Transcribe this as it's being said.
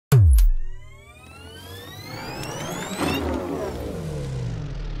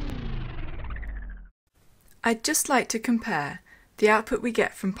I'd just like to compare the output we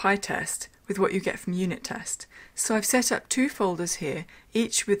get from Pytest with what you get from Unittest. So I've set up two folders here,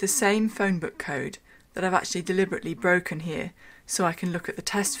 each with the same phone book code that I've actually deliberately broken here so I can look at the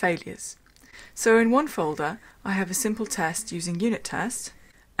test failures. So in one folder I have a simple test using Unittest,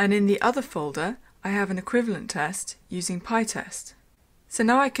 and in the other folder I have an equivalent test using Pytest. So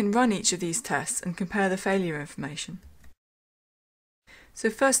now I can run each of these tests and compare the failure information.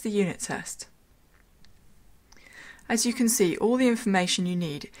 So first the unit test. As you can see, all the information you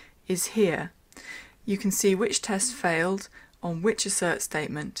need is here. You can see which test failed on which assert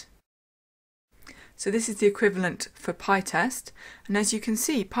statement. So this is the equivalent for Pytest, and as you can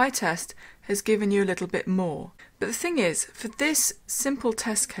see, Pytest has given you a little bit more. But the thing is, for this simple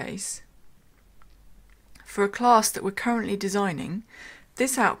test case, for a class that we're currently designing,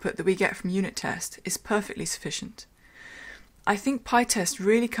 this output that we get from Unittest is perfectly sufficient. I think Pytest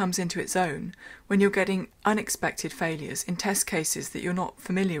really comes into its own when you're getting unexpected failures in test cases that you're not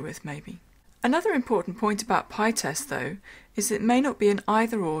familiar with maybe. Another important point about Pytest though is it may not be an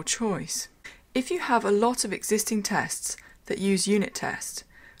either-or choice. If you have a lot of existing tests that use Unittest,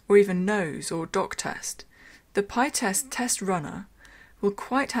 or even nose or doctest, the Pytest test runner will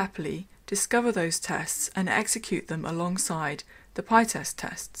quite happily discover those tests and execute them alongside the Pytest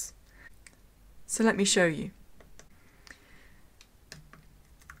tests. So let me show you.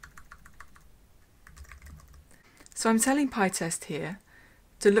 So I'm telling Pytest here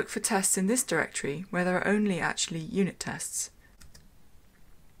to look for tests in this directory where there are only actually unit tests.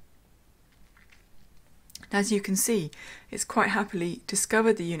 As you can see, it's quite happily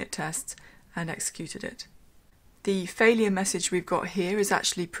discovered the unit tests and executed it. The failure message we've got here is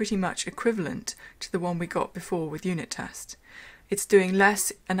actually pretty much equivalent to the one we got before with unit test. It's doing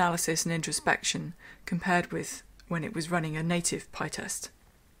less analysis and introspection compared with when it was running a native Pytest.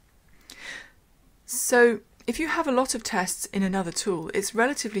 So if you have a lot of tests in another tool, it's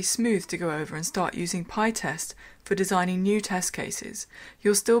relatively smooth to go over and start using Pytest for designing new test cases.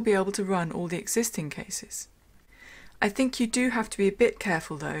 You'll still be able to run all the existing cases. I think you do have to be a bit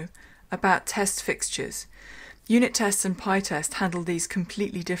careful though about test fixtures. Unittest and Pytest handle these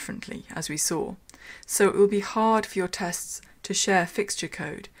completely differently, as we saw, so it will be hard for your tests to share fixture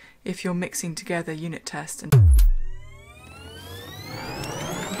code if you're mixing together Unittest and